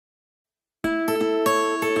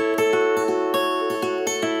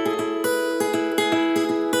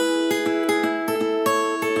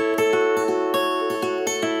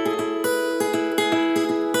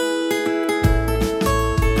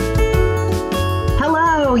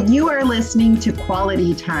listening to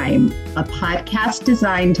Quality Time, a podcast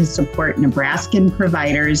designed to support Nebraskan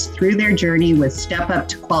providers through their journey with Step Up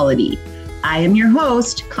to Quality. I am your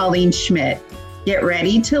host, Colleen Schmidt. Get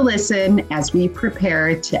ready to listen as we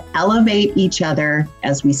prepare to elevate each other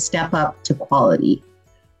as we step up to quality.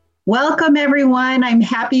 Welcome, everyone. I'm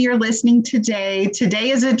happy you're listening today.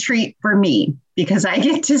 Today is a treat for me because I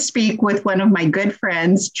get to speak with one of my good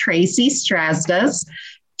friends, Traci Strazdas.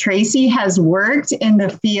 Traci has worked in the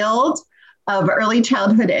field of early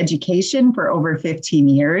childhood education for over 15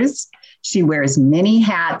 years. She wears many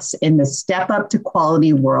hats in the Step Up to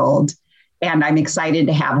Quality world, and I'm excited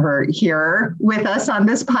to have her here with us on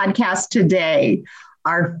this podcast today.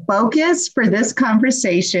 Our focus for this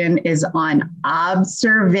conversation is on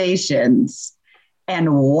observations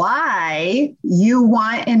and why you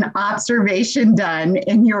want an observation done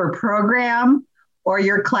in your program or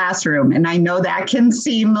your classroom. And I know that can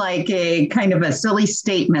seem like a kind of a silly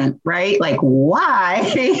statement, right? Like,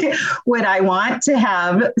 why would I want to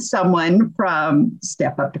have someone from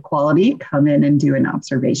Step Up to Quality come in and do an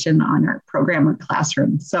observation on our program or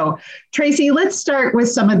classroom? So, Traci, let's start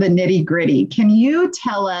with some of the nitty gritty. Can you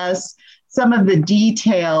tell us some of the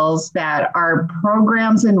details that our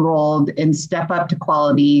programs enrolled in Step Up to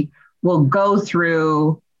Quality will go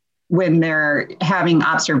through when they're having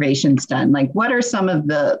observations done? Like, what are some of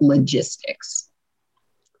the logistics?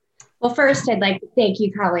 Well, first, I'd like to thank you,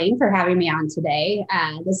 Colleen, for having me on today.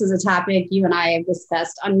 This is a topic you and I have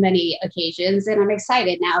discussed on many occasions, and I'm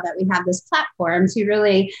excited now that we have this platform to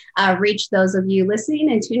really reach those of you listening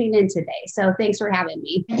and tuning in today. So thanks for having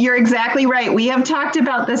me. You're exactly right. We have talked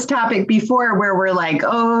about this topic before where we're like,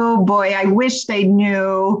 oh boy, I wish they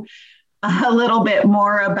knew a little bit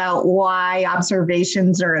more about why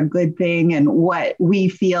observations are a good thing and what we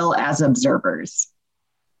feel as observers.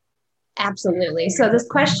 Absolutely. So this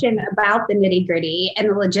question about the nitty gritty and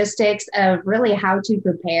the logistics of really how to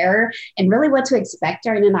prepare and really what to expect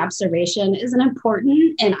during an observation is an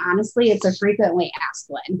important, and honestly, it's a frequently asked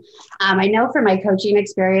one. I know from my coaching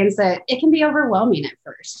experience that it can be overwhelming at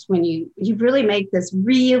first when you really make this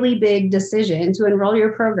really big decision to enroll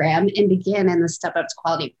your program and begin in the Step Up to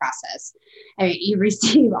Quality process. I mean, you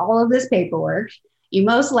receive all of this paperwork. You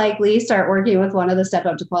most likely start working with one of the Step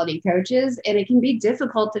Up to Quality coaches, and it can be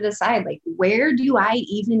difficult to decide, like, where do I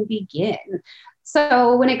even begin?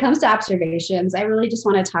 So when it comes to observations, I really just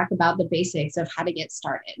want to talk about the basics of how to get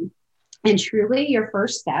started. And truly, your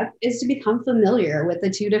first step is to become familiar with the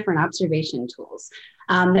two different observation tools.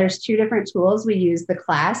 There's two different tools. We use the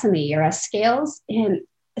class and the ERS scales, and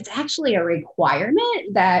it's actually a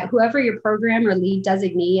requirement that whoever your program or lead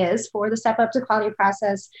designee is for the Step Up to Quality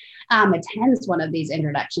process attends one of these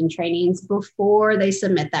introduction trainings before they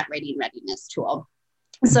submit that rating readiness tool.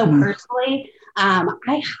 So personally,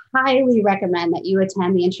 I highly recommend that you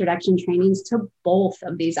attend the introduction trainings to both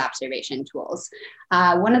of these observation tools.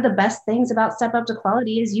 One of the best things about Step Up to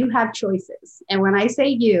Quality is you have choices. And when I say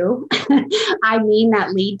you, I mean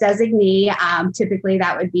that lead designee. Typically,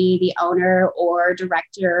 that would be the owner or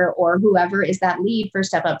director or whoever is that lead for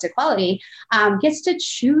Step Up to Quality, gets to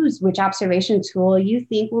choose which observation tool you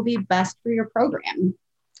think will be best for your program.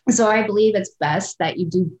 So I believe it's best that you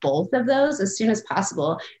do both of those as soon as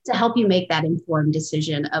possible to help you make that informed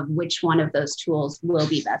decision of which one of those tools will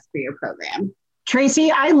be best for your program. Traci,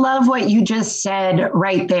 I love what you just said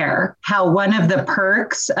right there, how one of the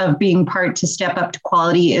perks of being part to Step Up to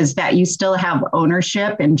Quality is that you still have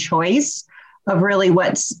ownership and choice of really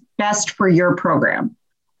what's best for your program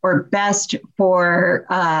or best for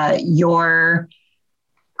your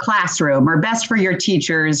classroom or best for your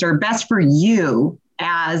teachers or best for you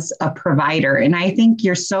as a provider. And I think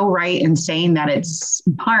you're so right in saying that it's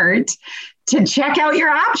smart to check out your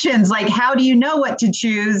options. Like, how do you know what to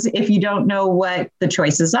choose if you don't know what the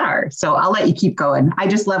choices are? So I'll let you keep going. I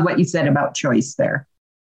just love what you said about choice there.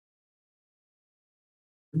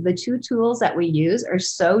 The two tools that we use are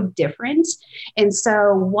so different. And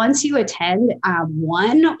so once you attend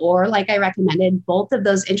one, or like I recommended, both of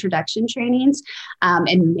those introduction trainings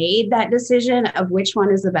and made that decision of which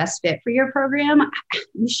one is the best fit for your program,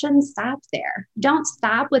 you shouldn't stop there. Don't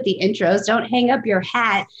stop with the intros. Don't hang up your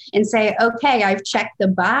hat and say, okay, I've checked the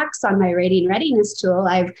box on my rating readiness tool.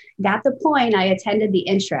 I've got the point. I attended the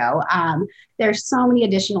intro. There's so many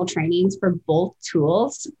additional trainings for both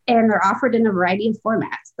tools, and they're offered in a variety of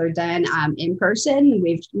formats. They're done in person.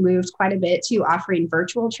 We've moved quite a bit to offering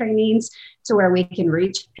virtual trainings to where we can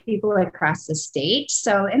reach people across the state.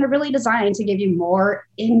 So, and they're really designed to give you more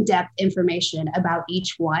in-depth information about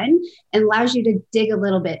each one and allows you to dig a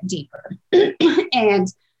little bit deeper. And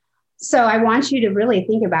So I want you to really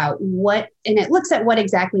think about and it looks at what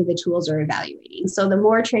exactly the tools are evaluating. So the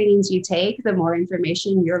more trainings you take, the more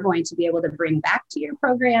information you're going to be able to bring back to your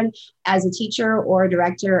program as a teacher or a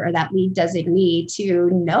director or that lead designee to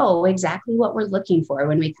know exactly what we're looking for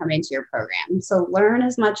when we come into your program. So learn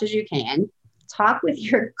as much as you can. Talk with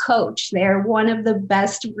your coach. They're one of the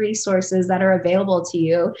best resources that are available to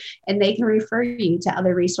you, and they can refer you to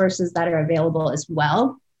other resources that are available as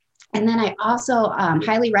well. And then I also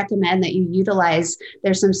highly recommend that you utilize,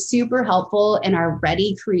 there's some super helpful and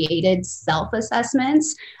already created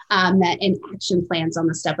self-assessments and action plans on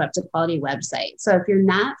the Step Up to Quality website. So if you're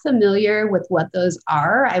not familiar with what those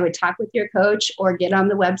are, I would talk with your coach or get on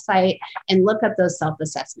the website and look up those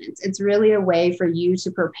self-assessments. It's really a way for you to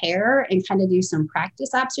prepare and kind of do some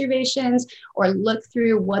practice observations or look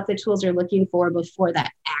through what the tools are looking for before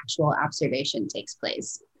that actual observation takes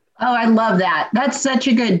place. Oh, I love that. That's such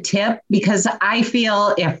a good tip, because I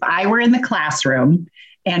feel if I were in the classroom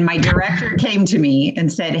and my director came to me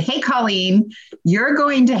and said, "Hey, Colleen, you're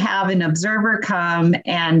going to have an observer come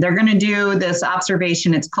and they're going to do this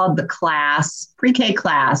observation. It's called the class, pre-K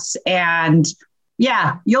class. And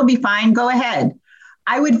yeah, you'll be fine. Go ahead."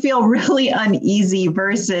 I would feel really uneasy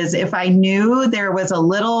versus if I knew there was a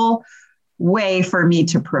little way for me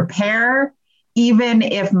to prepare. Even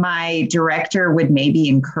if my director would maybe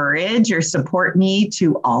encourage or support me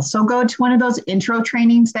to also go to one of those intro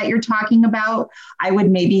trainings that you're talking about, I would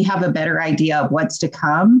maybe have a better idea of what's to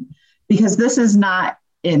come, because this is not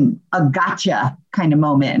in a gotcha kind of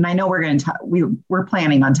moment. And I know we're going to we're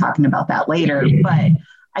planning on talking about that later, but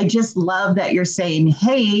I just love that you're saying,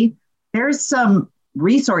 hey, there's some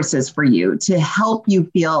resources for you to help you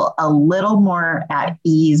feel a little more at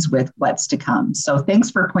ease with what's to come. So thanks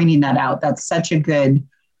for pointing that out. That's such a good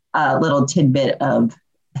little tidbit of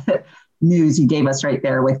news you gave us right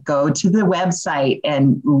there with go to the website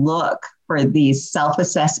and look for these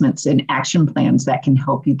self-assessments and action plans that can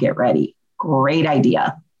help you get ready. Great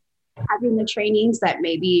idea. Having the trainings that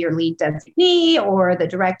maybe your lead designee or the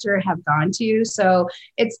director have gone to. So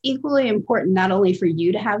it's equally important not only for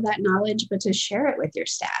you to have that knowledge, but to share it with your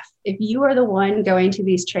staff. If you are the one going to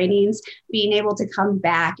these trainings, being able to come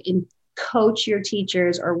back and coach your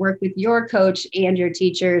teachers or work with your coach and your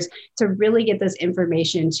teachers to really get this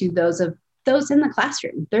information to those in the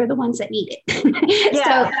classroom. They're the ones that need it.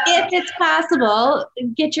 Yeah. So if it's possible,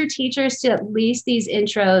 get your teachers to at least these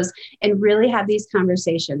intros and really have these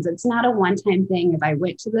conversations. It's not a one-time thing. If I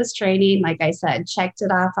went to this training, like I said, checked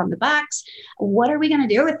it off on the box, what are we going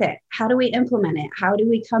to do with it? How do we implement it? How do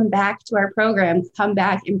we come back to our program, come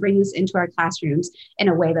back and bring this into our classrooms in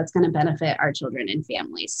a way that's going to benefit our children and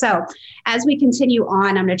families? So as we continue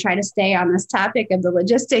on, I'm going to try to stay on this topic of the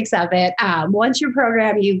logistics of it. Once your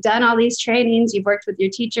program, you've done all these trainings, you've worked with your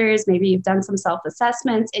teachers, maybe you've done some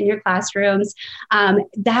self-assessments in your classrooms,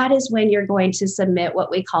 that is when you're going to submit what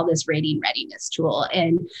we call this rating readiness tool.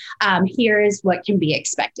 And here is what can be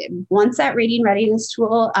expected. Once that rating readiness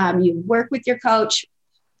tool, you work with your coach,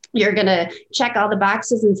 you're going to check all the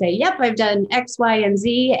boxes and say, yep, I've done X, Y, and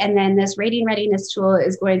Z. And then this rating readiness tool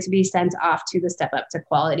is going to be sent off to the Step Up to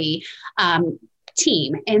Quality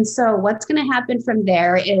team. And so what's going to happen from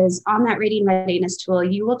there is on that rating readiness tool,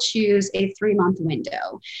 you will choose a 3-month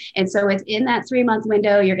window. And so within that 3-month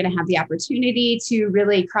window, you're going to have the opportunity to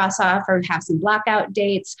really cross off or have some blackout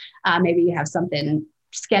dates. Maybe you have something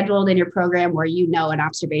scheduled in your program where you know an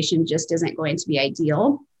observation just isn't going to be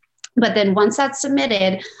ideal. But then once that's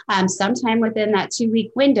submitted, sometime within that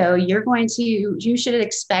 2-week window, you should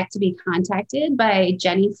expect to be contacted by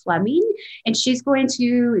Jenny Fleming, and she's going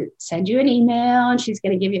to send you an email and she's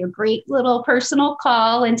going to give you a great little personal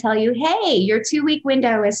call and tell you, hey, your 2-week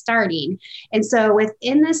window is starting. And so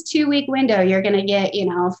within this 2-week window, you're going to get,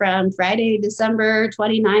 from Friday, December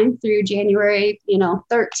 29th through January,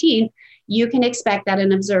 13th, you can expect that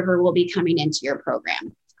an observer will be coming into your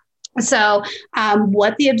program. So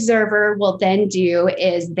what the observer will then do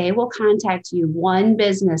is they will contact you 1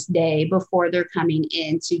 business day before they're coming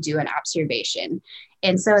in to do an observation.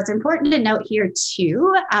 And so it's important to note here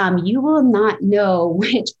too, you will not know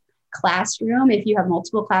which classroom, if you have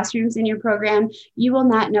multiple classrooms in your program, you will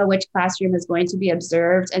not know which classroom is going to be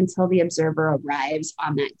observed until the observer arrives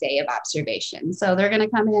on that day of observation. So they're going to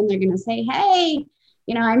come in, they're going to say, hey,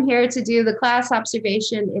 I'm here to do the class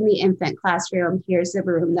observation in the infant classroom. Here's the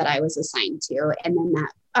room that I was assigned to. And then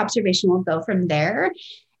that observation will go from there.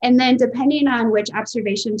 And then depending on which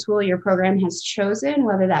observation tool your program has chosen,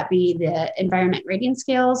 whether that be the environment rating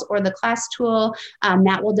scales or the class tool,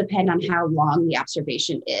 that will depend on how long the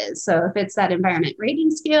observation is. So if it's that environment rating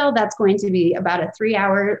scale, that's going to be about a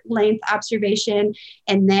 3-hour length observation.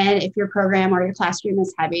 And then if your program or your classroom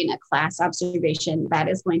is having a class observation, that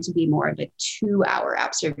is going to be more of a 2-hour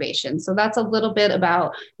observation. So that's a little bit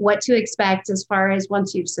about what to expect as far as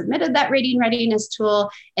once you've submitted that rating readiness tool,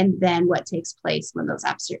 and then what takes place when those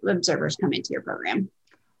observers come into your program.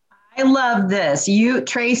 I love this.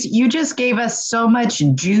 Trace, you just gave us so much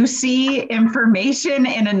juicy information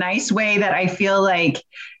in a nice way that I feel like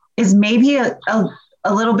is maybe a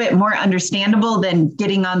little bit more understandable than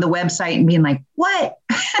getting on the website and being like, what?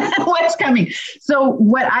 What's coming? So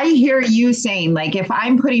what I hear you saying, like if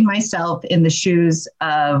I'm putting myself in the shoes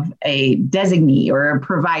of a designee or a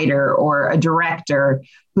provider or a director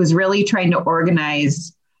who's really trying to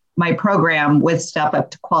organize my program with Step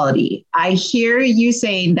Up to Quality, I hear you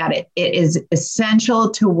saying that it is essential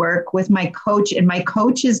to work with my coach, and my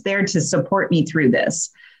coach is there to support me through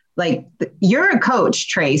this. Like you're a coach,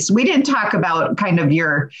 Trace. We didn't talk about kind of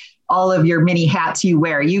all of your many hats you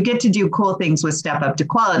wear. You get to do cool things with Step Up to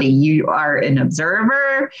Quality. You are an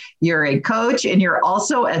observer, you're a coach, and you're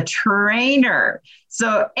also a trainer.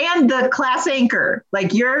 So, and the class anchor,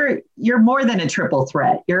 like you're more than a triple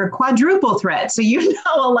threat. You're a quadruple threat. So you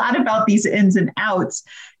know a lot about these ins and outs.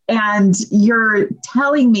 And you're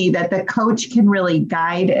telling me that the coach can really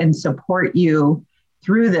guide and support you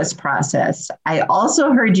through this process. I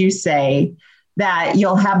also heard you say that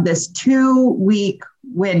you'll have this 2-week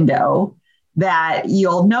window that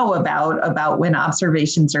you'll know about when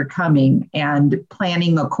observations are coming and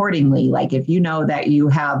planning accordingly. Like if you know that you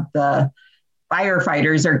have the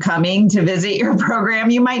firefighters are coming to visit your program,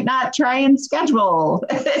 you might not try and schedule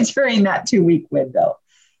during that 2-week window.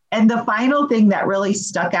 And the final thing that really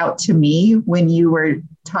stuck out to me when you were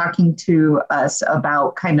talking to us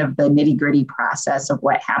about kind of the nitty-gritty process of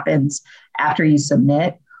what happens after you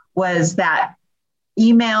submit was that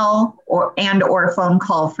email or phone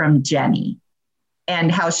call from Jenny and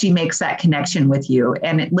how she makes that connection with you.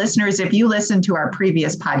 And listeners, if you listen to our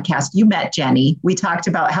previous podcast, you met Jenny. We talked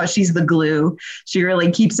about how she's the glue. She really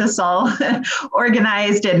keeps us all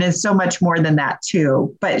organized and is so much more than that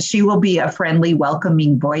too. But she will be a friendly,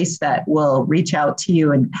 welcoming voice that will reach out to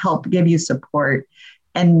you and help give you support.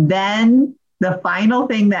 And then the final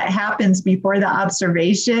thing that happens before the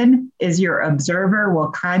observation is your observer will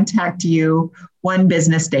contact you 1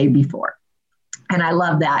 business day before. And I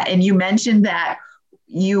love that. And you mentioned that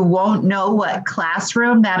you won't know what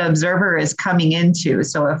classroom that observer is coming into.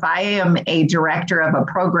 So if I am a director of a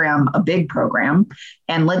program, a big program,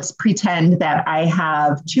 and let's pretend that I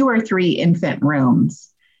have 2 or 3 infant rooms,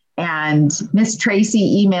 and Miss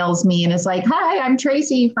Tracy emails me and is like, hi, I'm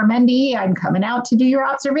Tracy from NDE. I'm coming out to do your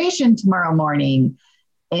observation tomorrow morning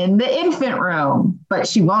in the infant room, but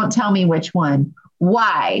she won't tell me which one.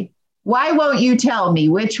 Why? Why won't you tell me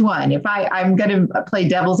which one? If I'm going to play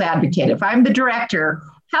devil's advocate, if I'm the director,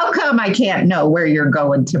 how come I can't know where you're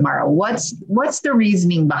going tomorrow? What's the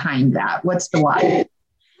reasoning behind that? What's the why?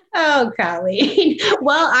 Oh, Colleen.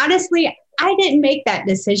 Well, honestly, I didn't make that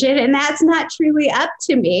decision, and that's not truly up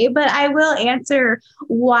to me, but I will answer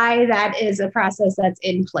why that is a process that's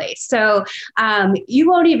in place. So you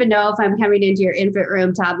won't even know if I'm coming into your infant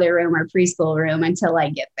room, toddler room, or preschool room until I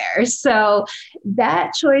get there. So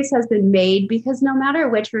that choice has been made because no matter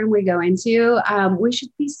which room we go into, we should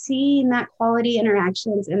be seeing that quality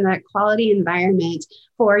interactions and that quality environment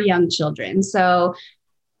for young children. So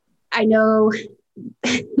I know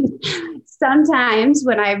sometimes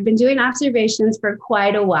when I've been doing observations for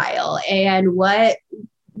quite a while, and what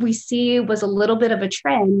we see was a little bit of a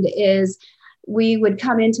trend is we would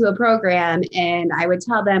come into a program and I would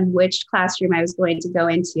tell them which classroom I was going to go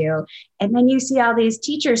into. And then you see all these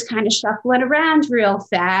teachers kind of shuffling around real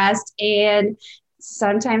fast. And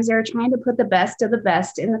sometimes they're trying to put the best of the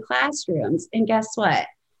best in the classrooms. And guess what?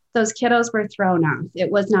 Those kiddos were thrown off.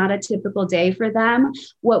 It was not a typical day for them.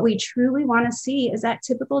 What we truly want to see is that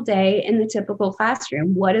typical day in the typical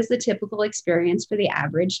classroom. What is the typical experience for the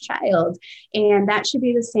average child? And that should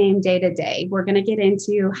be the same day to day. We're going to get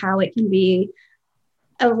into how it can be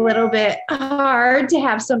a little bit hard to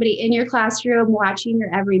have somebody in your classroom watching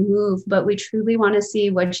your every move, but we truly want to see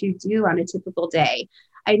what you do on a typical day.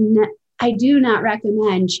 I do not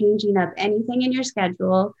recommend changing up anything in your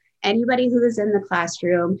schedule Anybody who is in the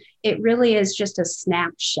classroom, it really is just a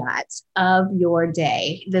snapshot of your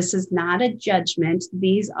day. This is not a judgment.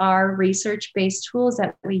 These are research-based tools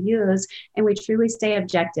that we use, and we truly stay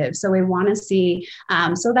objective. So we want to see,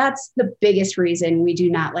 so that's the biggest reason we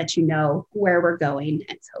do not let you know where we're going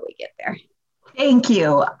until we get there. Thank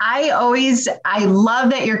you. I love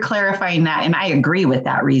that you're clarifying that. And I agree with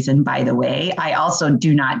that reason, by the way. I also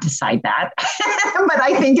do not decide that. But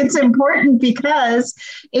I think it's important because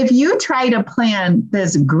if you try to plan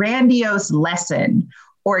this grandiose lesson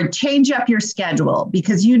or change up your schedule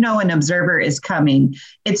because you know an observer is coming,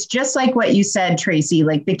 it's just like what you said, Traci,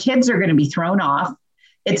 like the kids are going to be thrown off.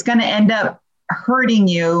 It's going to end up hurting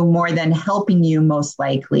you more than helping you, most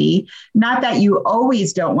likely. Not that you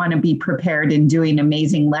always don't want to be prepared and doing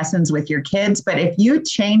amazing lessons with your kids, but if you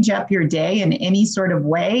change up your day in any sort of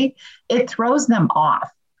way, it throws them off.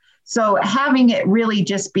 So having it really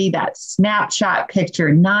just be that snapshot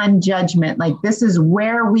picture, non-judgment, like this is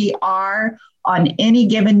where we are on any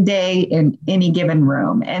given day in any given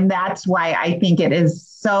room. And that's why I think it is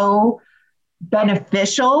so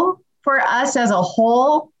beneficial for us as a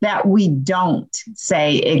whole that we don't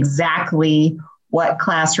say exactly what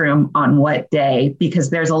classroom on what day, because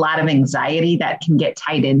there's a lot of anxiety that can get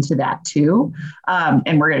tied into that too.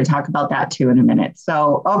 And we're going to talk about that too in a minute.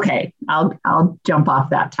 So, okay, I'll jump off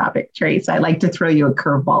that topic, Trace. I like to throw you a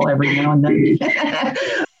curveball every now and then.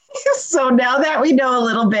 So now that we know a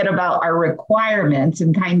little bit about our requirements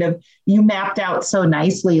and kind of you mapped out so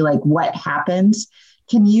nicely, like what happens,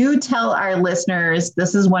 can you tell our listeners,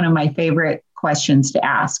 this is one of my favorite questions to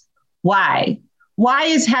ask, why? Why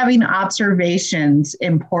is having observations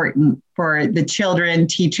important for the children,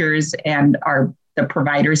 teachers, and the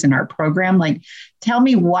providers in our program? Like, tell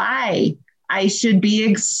me why I should be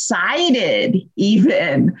excited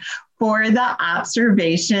even for the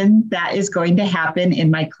observation that is going to happen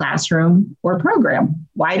in my classroom or program.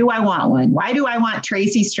 Why do I want one? Why do I want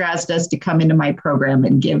Traci Strazdas to come into my program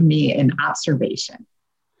and give me an observation?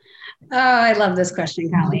 Oh, I love this question,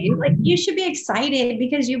 Colleen. Like, you should be excited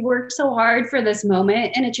because you've worked so hard for this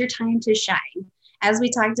moment and it's your time to shine. As we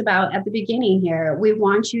talked about at the beginning here, we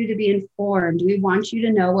want you to be informed. We want you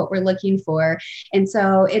to know what we're looking for. And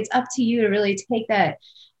so it's up to you to really take that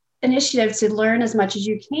initiative to learn as much as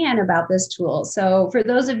you can about this tool. So for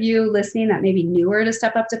those of you listening that may be newer to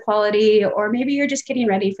Step Up to Quality, or maybe you're just getting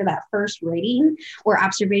ready for that first rating where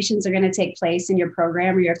observations are going to take place in your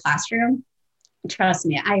program or your classroom, trust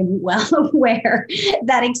me, I am well aware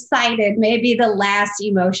that excited may be the last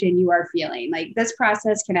emotion you are feeling. Like, this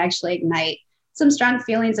process can actually ignite some strong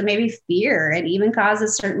feelings of maybe fear and even cause a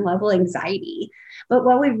certain level of anxiety. But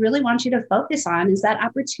what we really want you to focus on is that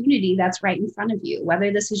opportunity that's right in front of you,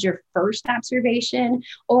 whether this is your first observation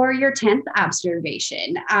or your 10th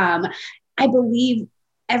observation. I believe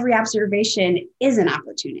every observation is an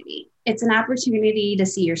opportunity. It's an opportunity to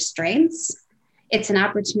see your strengths. It's an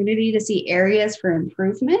opportunity to see areas for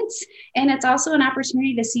improvement. And it's also an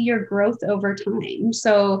opportunity to see your growth over time.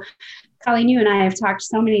 So, Colleen, you and I have talked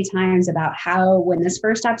so many times about how when this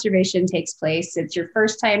first observation takes place, it's your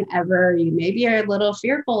first time ever, you maybe are a little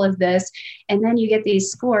fearful of this, and then you get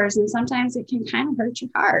these scores, and sometimes it can kind of hurt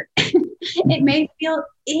your heart. It may feel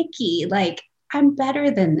icky, like, I'm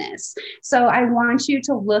better than this. So I want you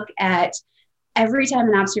to look at every time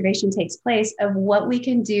an observation takes place of what we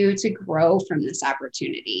can do to grow from this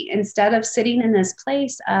opportunity, instead of sitting in this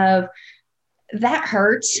place of, that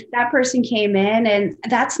hurt, that person came in and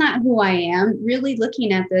that's not who I am. Really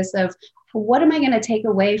looking at this of, what am I going to take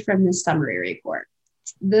away from this summary report?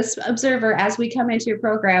 This observer, as we come into your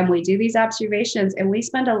program, we do these observations and we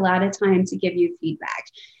spend a lot of time to give you feedback.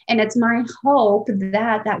 And it's my hope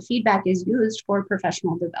that that feedback is used for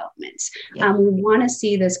professional development. Yeah. We want to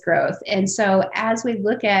see this growth. And so as we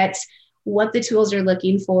look at what the tools are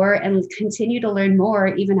looking for and continue to learn more,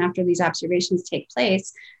 even after these observations take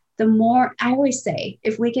place, the more, I always say,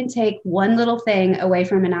 if we can take one little thing away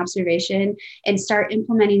from an observation and start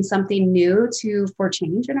implementing something new for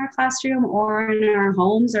change in our classroom or in our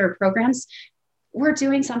homes or programs, we're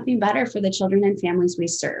doing something better for the children and families we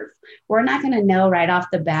serve. We're not going to know right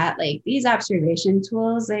off the bat, like, these observation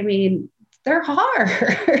tools, I mean, they're hard.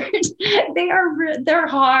 They're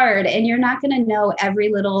hard. And you're not going to know every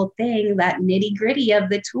little thing, that nitty gritty of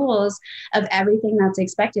the tools of everything that's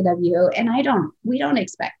expected of you. And we don't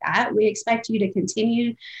expect that. We expect you to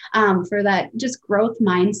continue for that just growth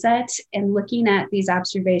mindset and looking at these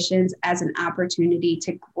observations as an opportunity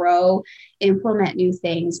to grow, implement new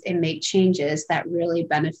things, and make changes that really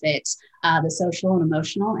benefit the social and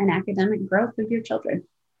emotional and academic growth of your children.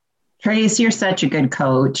 Trace, you're such a good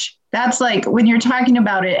coach. That's like, when you're talking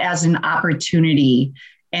about it as an opportunity,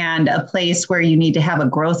 and a place where you need to have a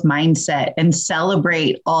growth mindset and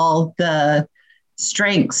celebrate all the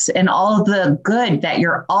strengths and all the good that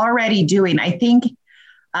you're already doing. I think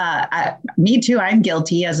me too, I'm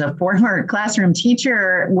guilty as a former classroom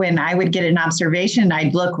teacher. When I would get an observation,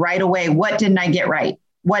 I'd look right away, what didn't I get right?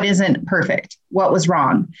 What isn't perfect? What was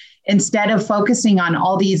wrong? Instead of focusing on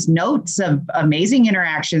all these notes of amazing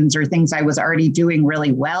interactions or things I was already doing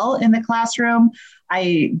really well in the classroom,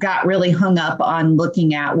 I got really hung up on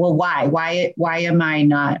looking at, well, why am I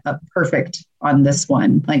not perfect on this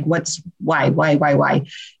one? Like, why?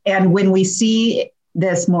 And when we see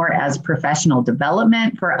this more as professional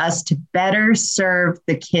development for us to better serve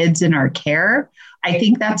the kids in our care, I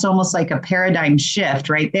think that's almost like a paradigm shift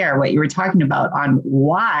right there, what you were talking about on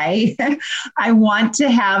why I want to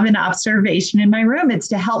have an observation in my room. It's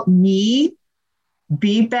to help me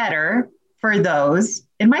be better for those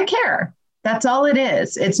in my care. That's all it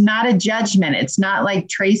is. It's not a judgment. It's not like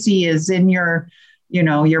Traci is in your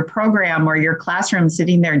program or your classroom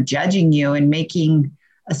sitting there judging you and making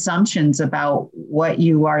assumptions about what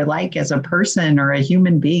you are like as a person or a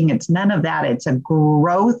human being. It's none of that. It's a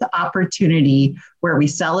growth opportunity where we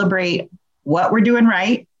celebrate what we're doing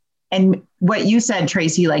right. And what you said,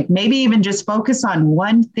 Traci, like maybe even just focus on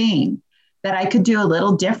one thing that I could do a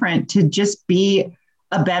little different to just be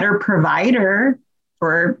a better provider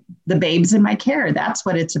for the babes in my care. That's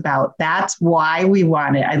what it's about. That's why we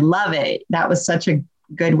want it. I love it. That was such a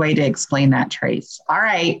good way to explain that, Trace. All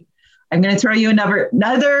right. I'm going to throw you another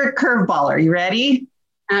curveball. Are you ready?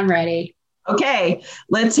 I'm ready. Okay,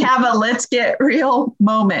 let's have a let's get real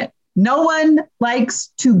moment. No one likes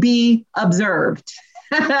to be observed.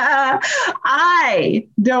 I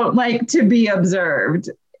don't like to be observed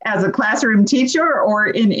as a classroom teacher or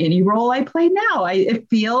in any role I play now. It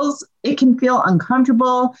can feel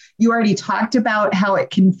uncomfortable. You already talked about how it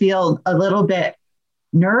can feel a little bit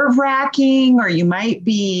nerve-wracking, or you might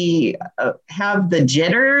be have the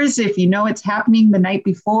jitters if you know it's happening the night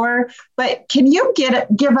before. But can you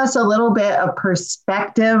give us a little bit of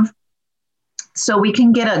perspective so we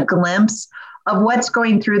can get a glimpse of what's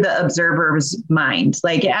going through the observer's mind?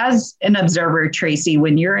 Like, as an observer, Traci,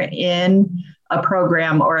 when you're in a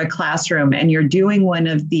program or a classroom and you're doing one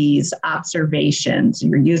of these observations,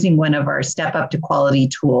 you're using one of our Step Up to Quality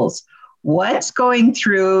tools, what's going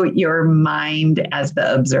through your mind as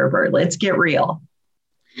the observer? Let's get real.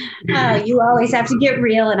 You always have to get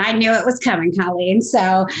real, and I knew it was coming, Colleen.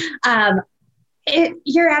 So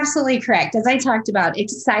you're absolutely correct. As I talked about,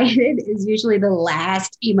 excited is usually the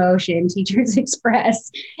last emotion teachers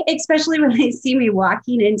express, especially when they see me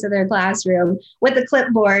walking into their classroom with a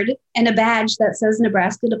clipboard and a badge that says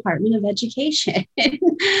Nebraska Department of Education.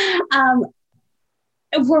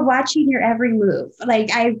 We're watching your every move. Like,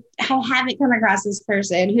 I haven't come across this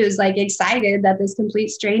person who's like excited that this complete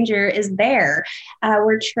stranger is there.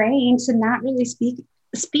 We're trained to not really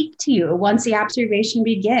speak to you once the observation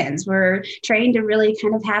begins. We're trained to really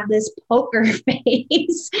kind of have this poker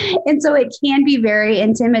face. And so it can be very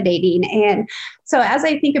intimidating. And so as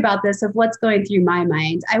I think about this, of what's going through my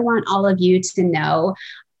mind, I want all of you to know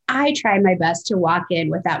I try my best to walk in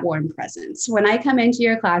with that warm presence. When I come into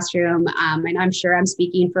your classroom, and I'm sure I'm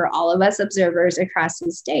speaking for all of us observers across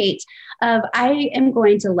the state, I am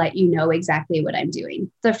going to let you know exactly what I'm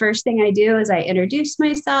doing. The first thing I do is I introduce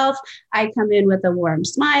myself. I come in with a warm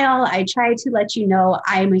smile. I try to let you know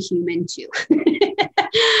I'm a human too.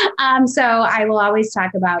 So I will always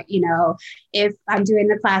talk about, if I'm doing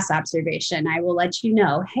the class observation, I will let you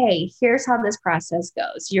know, hey, here's how this process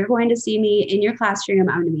goes. You're going to see me in your classroom.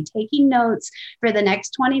 I'm going to be taking notes for the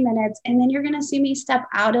next 20 minutes, and then you're going to see me step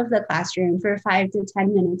out of the classroom for 5 to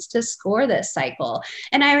 10 minutes to score this cycle.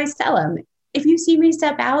 And I always tell them, if you see me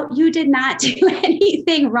step out, you did not do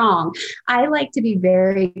anything wrong. I like to be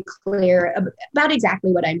very clear about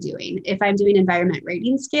exactly what I'm doing. If I'm doing environment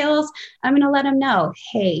rating scales, I'm going to let them know,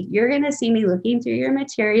 hey, you're going to see me looking through your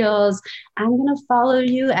materials. I'm going to follow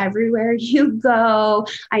you everywhere you go.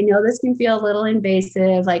 I know this can feel a little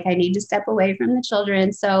invasive, like I need to step away from the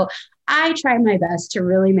children. So I try my best to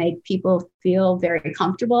really make people feel very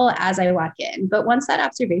comfortable as I walk in. But once that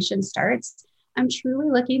observation starts, I'm truly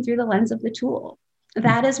looking through the lens of the tool.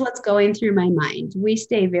 That is what's going through my mind. We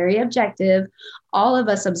stay very objective. All of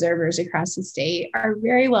us observers across the state are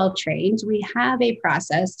very well trained. We have a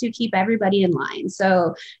process to keep everybody in line.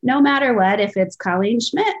 So no matter what, if it's Colleen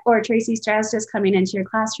Schmidt or Traci Strazdas coming into your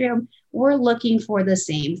classroom, we're looking for the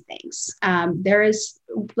same things. There is,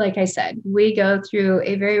 like I said, we go through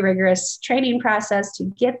a very rigorous training process to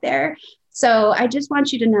get there. So I just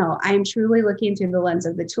want you to know I'm truly looking through the lens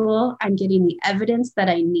of the tool. I'm getting the evidence that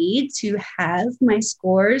I need to have my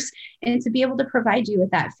scores and to be able to provide you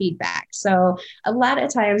with that feedback. So a lot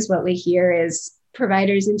of times what we hear is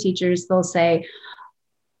providers and teachers, they'll say,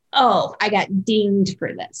 oh, I got dinged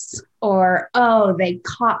for this, or, oh, they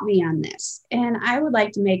caught me on this. And I would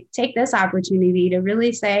like to take this opportunity to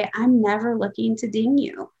really say, I'm never looking to ding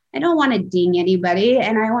you. I don't want to ding anybody.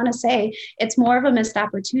 And I want to say it's more of a missed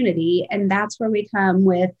opportunity. And that's where we come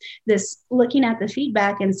with this looking at the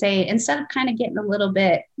feedback and say, instead of kind of getting a little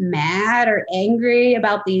bit mad or angry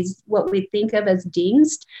about these, what we think of as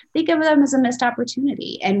dings, think of them as a missed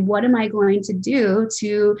opportunity. And what am I going to do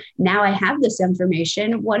to, now I have this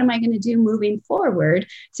information, what am I going to do moving forward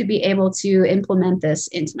to be able to implement this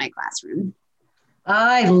into my classroom?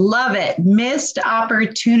 I love it. Missed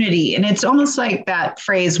opportunity. And it's almost like that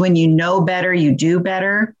phrase, when you know better, you do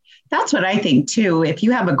better. That's what I think too. If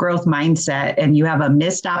you have a growth mindset and you have a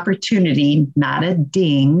missed opportunity, not a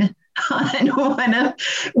ding, on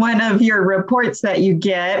one of your reports that you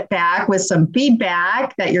get back with some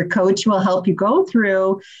feedback that your coach will help you go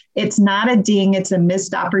through, it's not a ding, it's a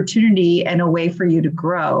missed opportunity and a way for you to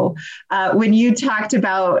grow. When you talked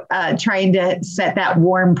about trying to set that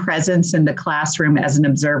warm presence in the classroom as an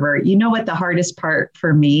observer, you know what the hardest part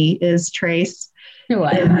for me is, Trace?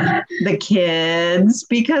 The kids,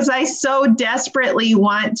 because I so desperately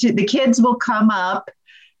want to, the kids will come up.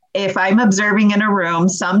 If I'm observing in a room,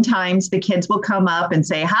 sometimes the kids will come up and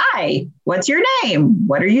say, hi, what's your name?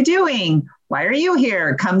 What are you doing? Why are you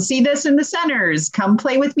here? Come see this in the centers. Come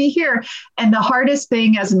play with me here. And the hardest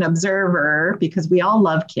thing as an observer, because we all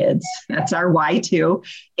love kids, that's our why too,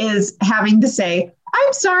 is having to say,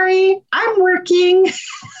 I'm sorry, I'm working.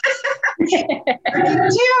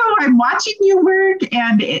 I'm watching you work.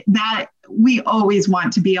 And that we always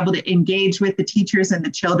want to be able to engage with the teachers and the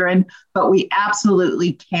children, but we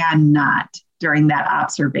absolutely cannot during that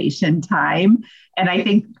observation time. And I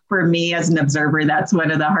think for me as an observer, that's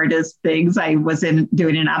one of the hardest things. I was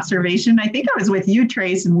doing an observation. I think I was with you,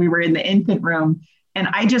 Trace, and we were in the infant room, and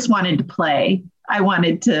I just wanted to play. I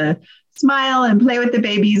wanted to smile and play with the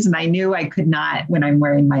babies, and I knew I could not when I'm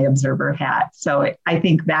wearing my observer hat. So I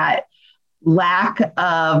think that lack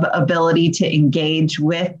of ability to engage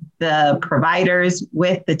with the providers,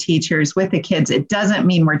 with the teachers, with the kids, it doesn't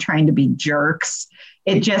mean we're trying to be jerks.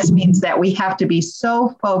 It just means that we have to be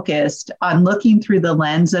so focused on looking through the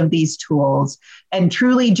lens of these tools and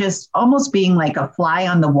truly just almost being like a fly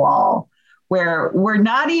on the wall, where we're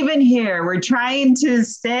not even here. We're trying to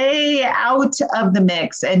stay out of the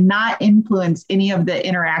mix and not influence any of the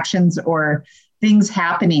interactions or things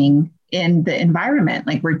happening in the environment.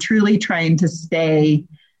 Like, we're truly trying to stay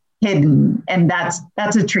hidden. And that's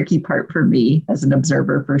a tricky part for me as an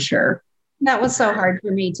observer, for sure. That was so hard for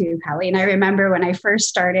me too, Colleen. I remember when I first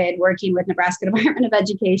started working with Nebraska Department of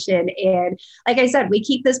Education, and like I said, we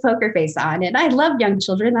keep this poker face on, and I love young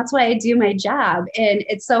children. That's why I do my job. And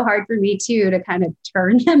it's so hard for me too to kind of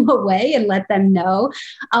turn them away and let them know.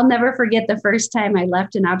 I'll never forget the first time I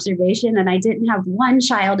left an observation and I didn't have one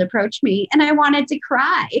child approach me and I wanted to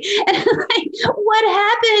cry. And I'm like, what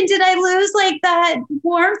happened? Did I lose like that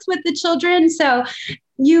warmth with the children? So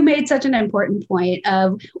you made such an important point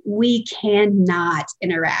of we cannot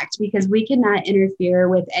interact because we cannot interfere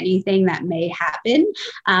with anything that may happen.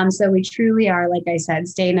 So we truly are, like I said,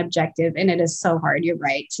 staying objective. And it is so hard, you're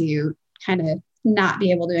right, to kind of not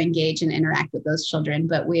be able to engage and interact with those children.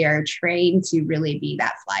 But we are trained to really be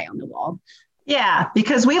that fly on the wall. Yeah,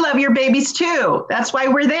 because we love your babies too. That's why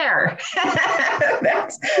we're there.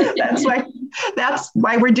 that's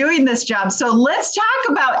why we're doing this job. So let's talk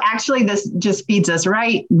about, actually, this just feeds us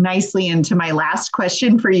right nicely into my last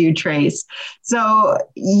question for you, Trace. So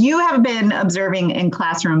you have been observing in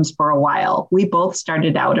classrooms for a while. We both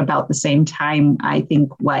started out about the same time. I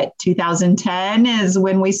think 2010 is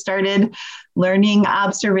when we started learning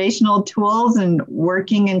observational tools and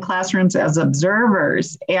working in classrooms as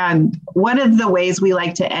observers. And one of the ways we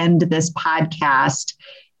like to end this podcast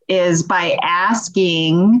is by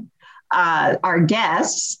asking our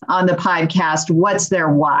guests on the podcast, what's their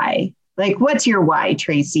why? Like, what's your why,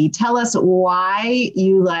 Tracy? Tell us why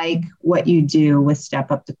you like what you do with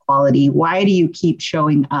Step Up to Quality. Why do you keep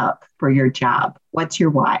showing up for your job? What's your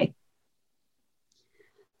why?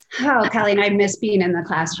 Oh, Colleen, I miss being in the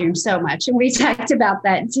classroom so much. And we talked about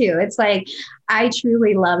that too. It's like, I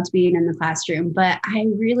truly loved being in the classroom, but I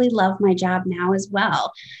really love my job now as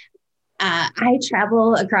well. I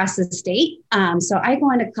travel across the state. So I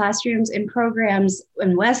go into classrooms and programs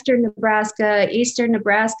in Western Nebraska, Eastern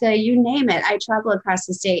Nebraska, you name it. I travel across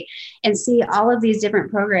the state and see all of these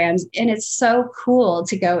different programs. And it's so cool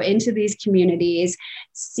to go into these communities,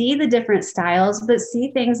 see the different styles, but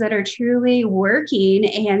see things that are truly working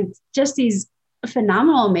and just these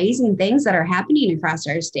phenomenal, amazing things that are happening across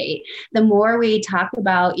our state. The more we talk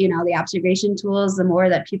about, the observation tools, the more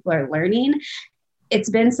that people are learning. It's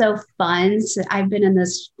been so fun. So I've been in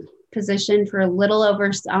this position for a little over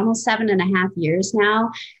almost 7.5 years now.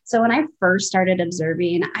 So when I first started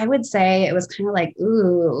observing, I would say it was kind of like,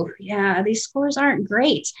 ooh, yeah, these scores aren't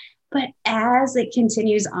great. But as it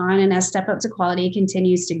continues on and as Step Up to Quality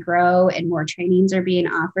continues to grow and more trainings are being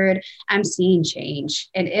offered, I'm seeing change.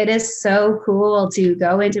 And it is so cool to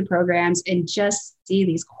go into programs and just see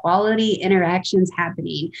these quality interactions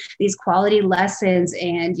happening, these quality lessons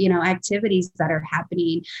and, activities that are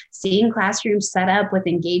happening, seeing classrooms set up with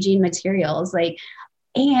engaging materials,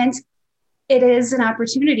 and it is an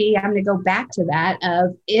opportunity. I'm going to go back to that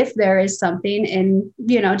of if there is something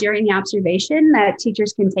during the observation that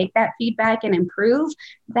teachers can take that feedback and improve.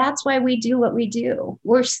 That's why we do what we do.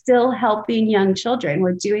 We're still helping young children.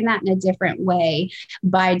 We're doing that in a different way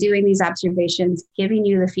by doing these observations, giving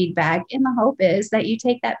you the feedback. And the hope is that you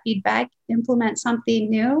take that feedback, implement something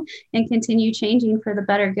new, and continue changing for the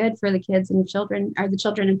better good for the kids and children, or the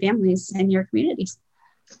children and families in your communities.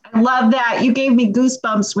 I love that. You gave me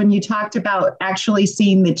goosebumps when you talked about actually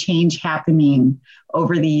seeing the change happening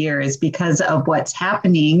over the years because of what's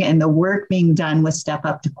happening and the work being done with Step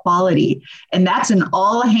Up to Quality. And that's an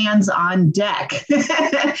all hands on deck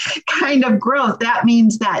kind of growth. That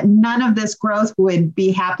means that none of this growth would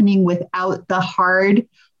be happening without the hard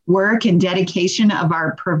work and dedication of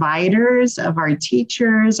our providers, of our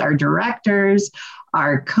teachers, our directors,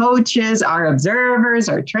 our coaches, our observers,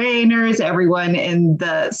 our trainers, everyone in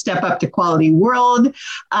the Step Up to Quality world.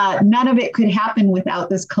 None of it could happen without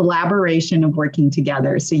this collaboration of working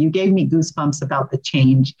together. So you gave me goosebumps about the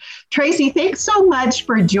change. Traci, thanks so much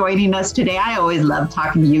for joining us today. I always love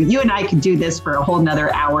talking to you. You and I could do this for a whole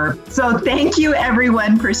nother hour. So thank you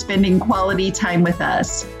everyone for spending quality time with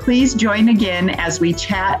us. Please join again as we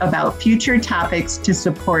chat about future topics to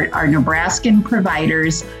support our Nebraskan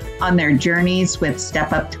providers on their journeys with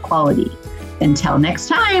Step Up to Quality. Until next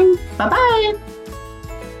time, bye-bye.